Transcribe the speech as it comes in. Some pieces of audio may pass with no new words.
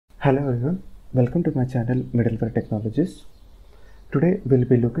Hello everyone, welcome to my channel Middleware Technologies. Today we'll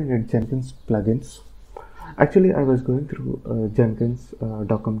be looking at Jenkins plugins. Actually, I was going through Jenkins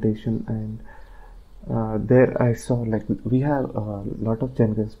documentation, and there I saw like we have a lot of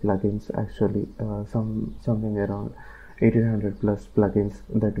Jenkins plugins. Actually, something around 1800 plus plugins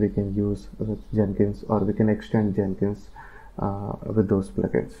that we can use with Jenkins, or we can extend Jenkins with those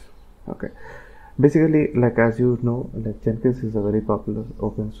plugins. Okay. Basically, like as you know, like Jenkins is a very popular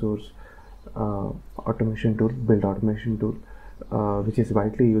open source automation tool, build automation tool, which is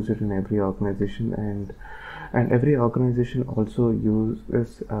widely used in every organization, and every organization also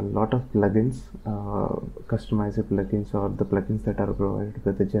uses a lot of plugins, customized plugins, or the plugins that are provided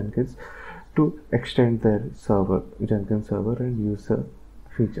by the Jenkins to extend their server, Jenkins server, and user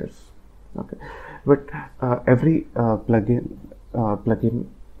features. Okay, but every plugin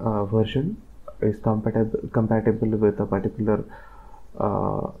version is compatible with a particular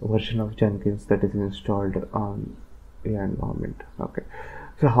version of Jenkins that is installed on the environment. Okay,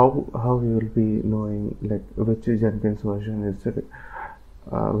 so how we will be knowing like which Jenkins version is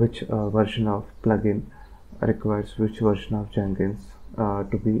which version of plugin requires which version of Jenkins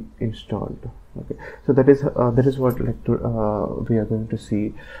to be installed. Okay, so that is what like we are going to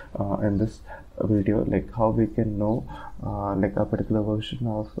see in this video, like how we can know like a particular version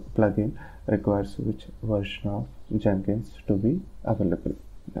of plugin requires which version of Jenkins to be available.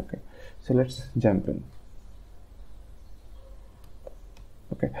 Okay, so let's jump in.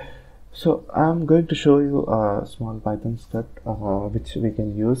 Okay, so I'm going to show you a small Python script which we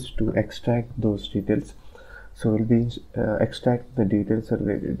can use to extract those details. So we'll be extract the details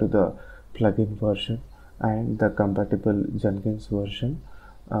related to the plugin version and the compatible Jenkins version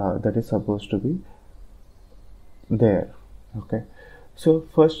that is supposed to be there. Okay, so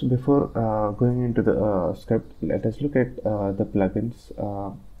first, before going into the script, let us look at the plugins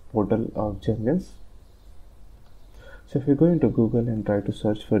portal of Jenkins. So if you go into Google and try to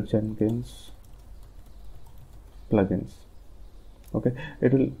search for Jenkins plugins, okay,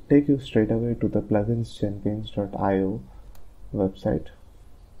 it will take you straight away to the pluginsjenkins.io website.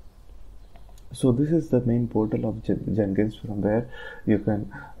 So this is the main portal of Jenkins, from where you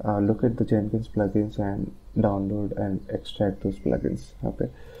can look at the Jenkins plugins and download and extract those plugins. Okay,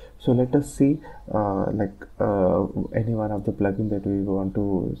 so let us see like any one of the plugin that we want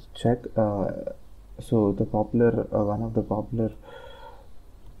to check. So the popular one of the popular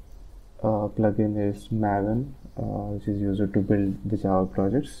plugin is Maven, which is used to build the Java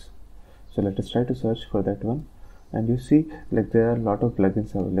projects. So let us try to search for that one, and you see like there are a lot of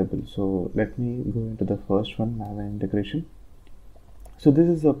plugins available. So let me go into the first one, Maven integration. So this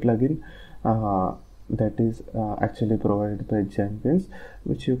is a plugin that is actually provided by Jenkins,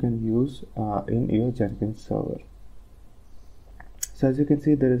 which you can use in your Jenkins server. So as you can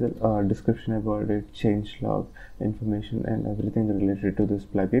see, there is a description about it, change log information, and everything related to this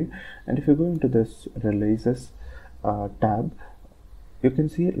plugin. And if you go into this releases tab, you can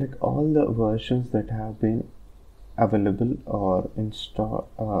see like all the versions that have been available or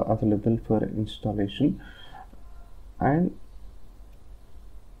available for installation. And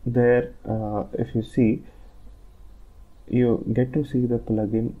there if you see, you get to see the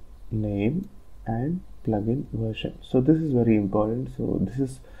plugin name and plugin version. So this is very important. So this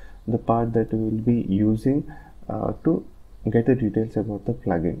is the part that we will be using to get the details about the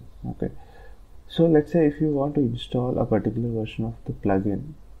plugin. Okay, so let's say if you want to install a particular version of the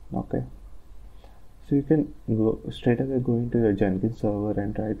plugin, okay, so you can go straight away, go into your Jenkins server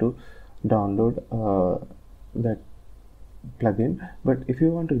and try to download that plugin. But if you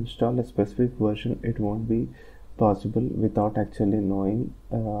want to install a specific version, it won't be possible without actually knowing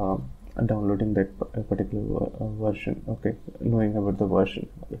downloading that particular version. Okay, knowing about the version.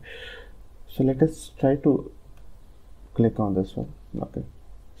 Okay, so let us try to click on this one. Okay,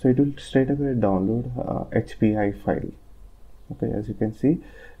 so it will straight away download HPI file. Okay, as you can see,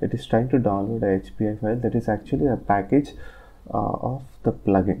 it is trying to download a HPI file that is actually a package of the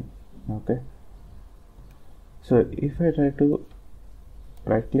plugin. Okay, so if I try to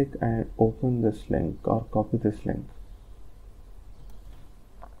right click and open this link or copy this link,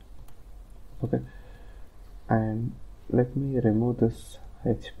 okay, and let me remove this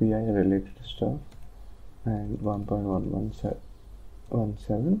HPI related stuff and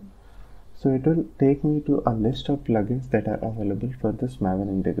 1.117. So it will take me to a list of plugins that are available for this Maven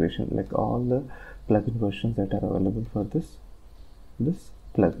integration, like all the plugin versions that are available for this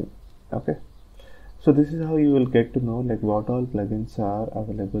plugin. Okay, so this is how you will get to know like what all plugins are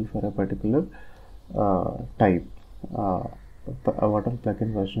available for a particular type. What all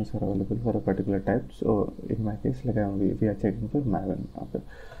plugin versions are available for a particular type. So in my case, like we are checking for Maven. Okay,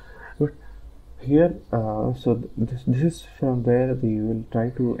 Here, this is from where we will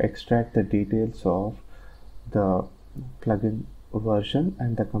try to extract the details of the plugin version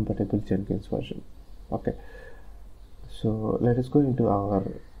and the compatible Jenkins version. Okay, so let us go into our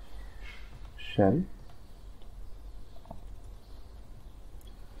shell.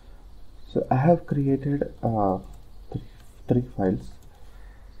 So I have created three files.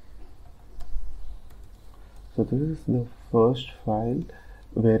 So this is the first file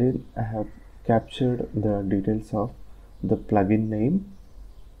wherein I have captured the details of the plugin name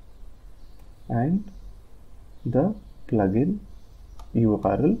and the plugin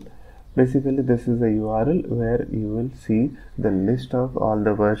URL. Basically, this is a URL where you will see the list of all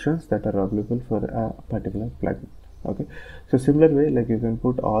the versions that are available for a particular plugin. Okay, so similar way, like you can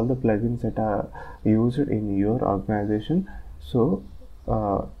put all the plugins that are used in your organization. So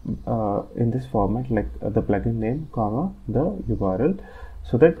in this format, like the plugin name comma the URL,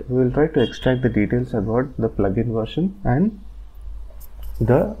 so that we will try to extract the details about the plugin version and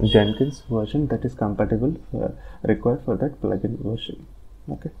the Jenkins version that is compatible required for that plugin version.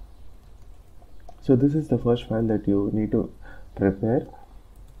 Okay, so this is the first file that you need to prepare.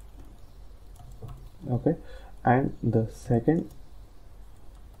 Okay, and the second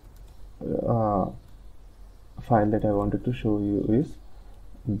file that I wanted to show you is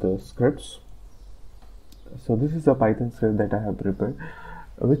the scripts. So this is a Python script that I have prepared,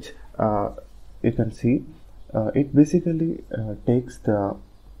 which you can see it basically takes the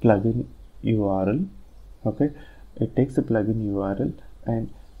plugin URL. Okay, it takes the plugin URL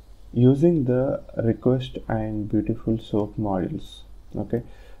and using the request and beautiful soap modules. Okay,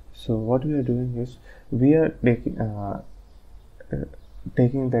 so what we are doing is we are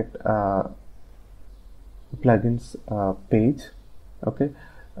taking that plugins page. Okay,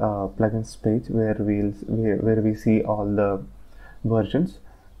 plugins page where we see all the versions,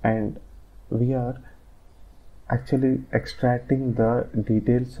 and we are actually extracting the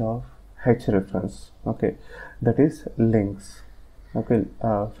details of H reference. Okay, that is links. Okay,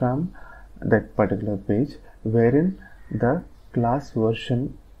 from that particular page wherein the class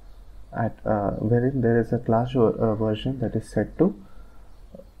version wherein there is a class version that is set to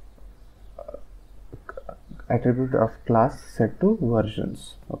attribute of class set to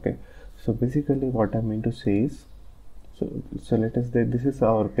versions. Okay, so basically what I mean to say is, so let us say this is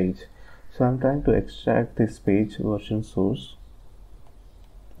our page. So I'm trying to extract this page version source.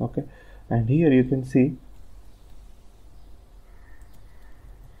 Okay, and here you can see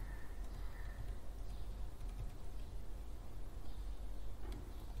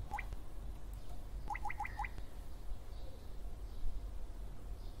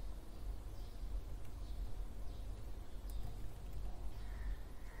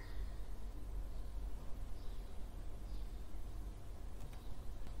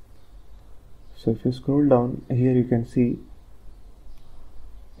so if you scroll down here, you can see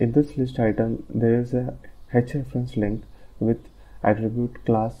in this list item there is a H reference link with attribute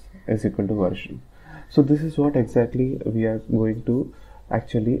class is equal to version. So this is what exactly we are going to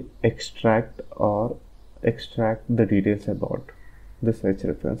actually extract the details about this H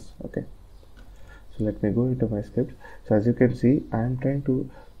reference. Okay, so let me go into my script. So as you can see, I am trying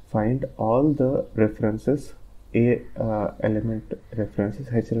to find all the references, element references,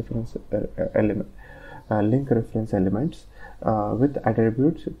 H reference element, link reference elements with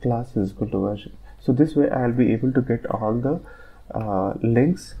attributes class is equal to version. So this way I will be able to get all the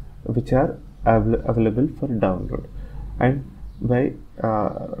links which are available for download. And by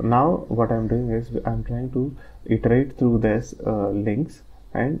now what I'm doing is I'm trying to iterate through this links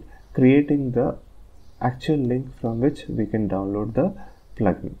and creating the actual link from which we can download the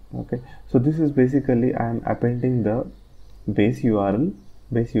plugin. Okay, so this is basically I am appending the base URL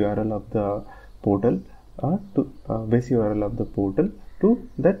of the portal to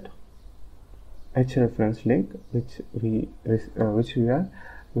that H reference link which we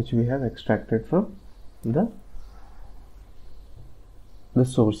have extracted from the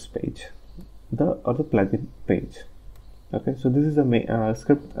source page, the plugin page. Okay, so this is a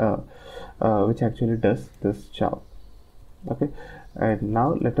script which actually does this job. Okay, and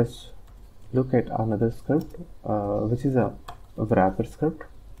now let us look at another script which is a wrapper script.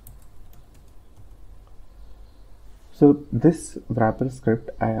 So this wrapper script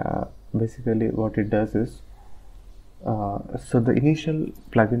basically what it does is so the initial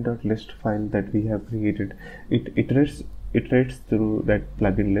plugin.list file that we have created, it iterates through that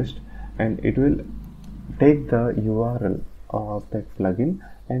plugin list, and it will take the URL of that plugin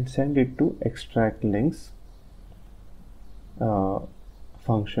and send it to extract links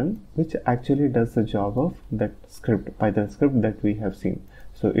function, which actually does the job of that script, Python script that we have seen.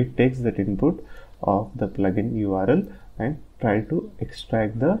 So it takes that input of the plugin URL and try to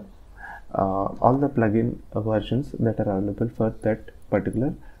extract the all the plugin versions that are available for that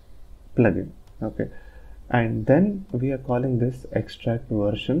particular plugin. Okay, and then we are calling this extract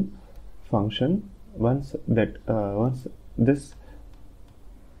version function. Once this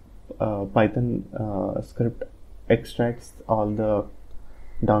Python script extracts all the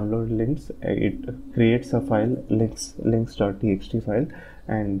download links, it creates a file, links.txt file,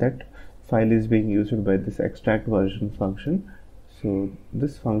 and that file is being used by this extract version function. So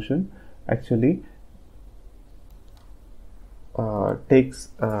this function actually takes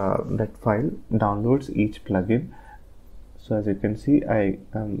that file, downloads each plugin. So as you can see, I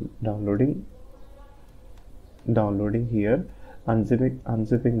am downloading here,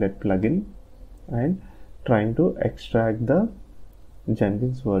 unzipping that plugin and trying to extract the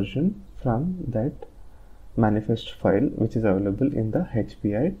Jenkins version from that manifest file which is available in the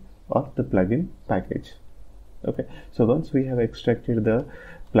HPI of the plugin package. Okay, so once we have extracted the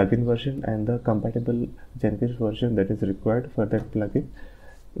plugin version and the compatible Jenkins version that is required for that plugin,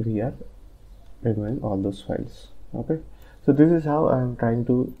 we are removing all those files. Okay, so this is how I am trying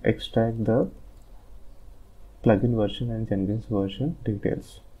to extract the plugin version and Jenkins version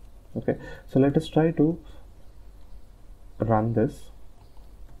details. Okay, so let us try to run this.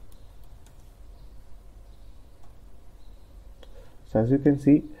 So as you can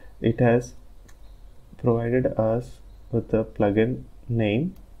see, it has provided us with the plugin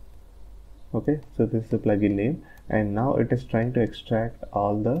name. Okay, so this is the plugin name, and now it is trying to extract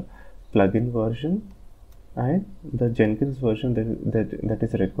all the plugin version and the Jenkins version that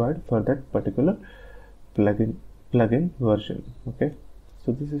is required for that particular plugin version. Okay,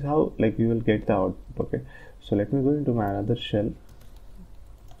 so this is how like you will get the output. Okay, so let me go into my another shell,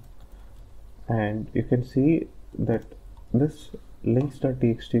 and you can see that this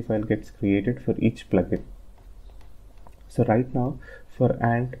links.txt file gets created for each plugin. So right now for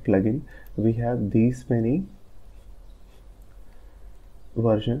Ant plugin, we have these many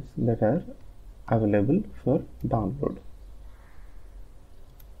versions that are available for download.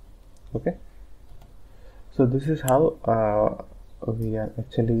 Okay, so this is how we are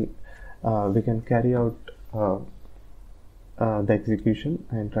actually we can carry out the execution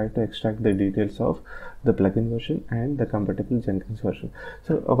and try to extract the details of the plugin version and the compatible Jenkins version.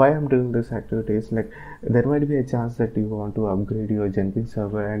 So why I'm doing this activity is like there might be a chance that you want to upgrade your Jenkins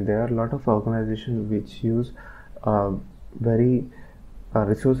server, and there are a lot of organizations which use very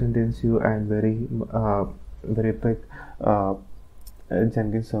resource intensive and very big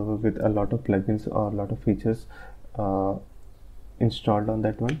Jenkins server with a lot of plugins or a lot of features installed on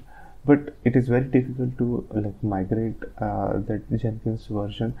that one, but it is very difficult to like migrate that Jenkins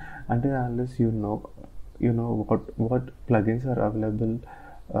version until unless you know what plugins are available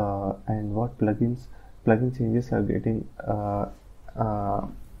and what plugin changes are getting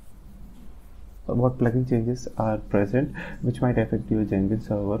what plugin changes are present which might affect your Jenkins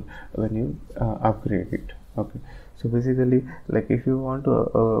server when you upgrade it. Okay, so basically like if you want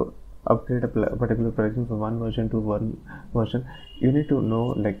to upgrade a particular plugin from one version to one version, you need to know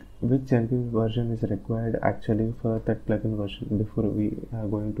like which Jenkins version is required actually for that plugin version before we are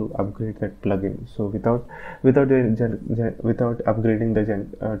going to upgrade that plugin. So without upgrading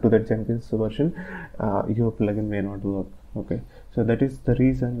the to that Jenkins version, your plugin may not work. Okay, so that is the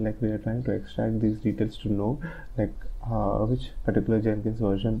reason like we are trying to extract these details to know like which particular Jenkins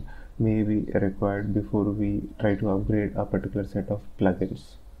version may be required before we try to upgrade a particular set of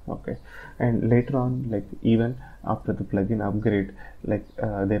plugins. Okay, and later on like even after the plugin upgrade, like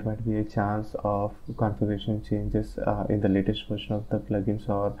there might be a chance of configuration changes in the latest version of the plugins,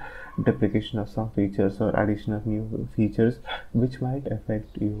 or deprecation of some features or addition of new features which might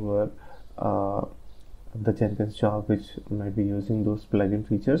affect your the Jenkins job which might be using those plugin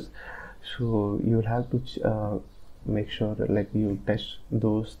features. So you'll have to make sure like you test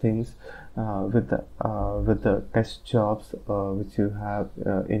those things with the test jobs which you have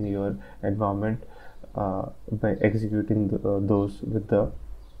in your environment by executing those with the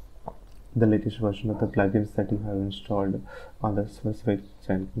latest version of the plugins that you have installed on the specific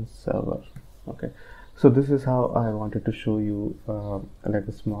Jenkins server. Okay, so this is how I wanted to show you like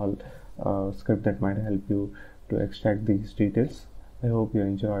a small script that might help you to extract these details. I hope you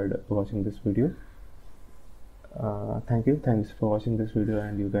enjoyed watching this video. Thanks for watching this video,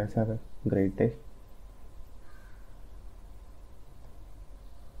 and you guys have a great day.